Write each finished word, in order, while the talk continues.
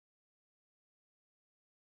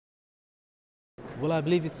Well, I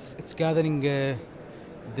believe it's gathering the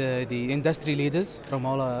industry leaders from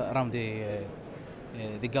all around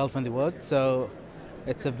the Gulf and the world. So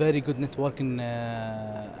it's a very good networking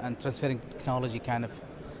and transferring technology kind of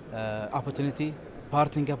opportunity,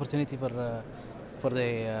 partnering opportunity for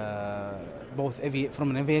the both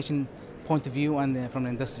from an aviation point of view and from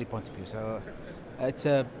an industry point of view. So it's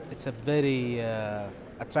a very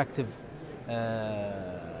attractive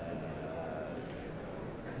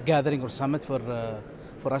gathering or summit for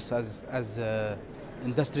us as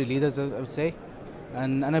industry leaders, I would say,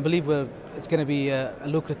 and I believe it's going to be a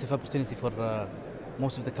lucrative opportunity for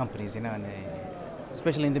most of the companies, you know, and,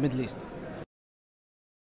 especially in the Middle East.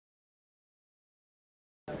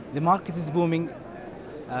 The market is booming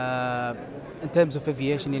in terms of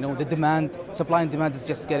aviation. You know, the demand, supply and demand is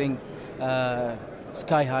just getting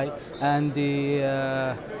sky high, and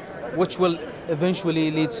which will eventually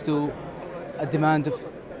leads to a demand of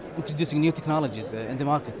introducing new technologies in the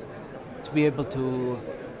market to be able to,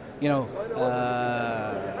 you know,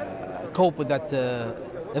 cope with that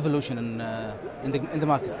evolution in the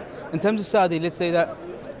market. In terms of Saudi, let's say that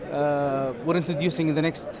we're introducing in the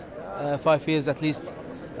next 5 years at least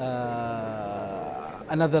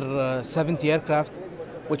another 70 aircraft,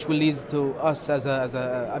 which will lead to us as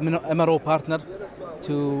a MRO partner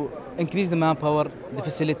to increase the manpower, the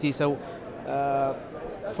facility. So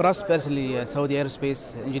for us personally, Saudi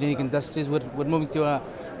Aerospace Engineering Industries, we're moving to a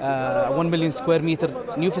 1 million square meter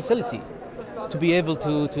new facility to be able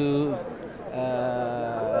to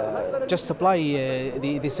just supply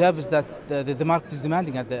the service that the market is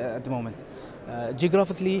demanding at the moment.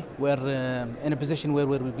 Geographically, we're in a position where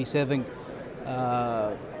we'll be serving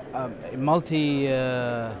multi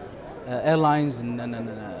airlines and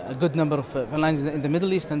a good number of airlines in the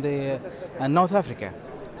Middle East and North Africa.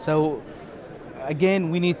 So again,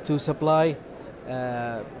 we need to supply,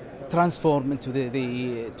 transform into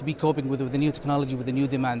to be coping with the new technology, with the new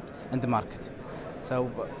demand in the market. So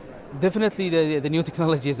definitely the new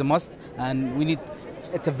technology is a must, and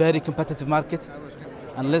it's a very competitive market.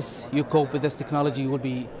 Unless you cope with this technology, you will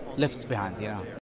be left behind, you know.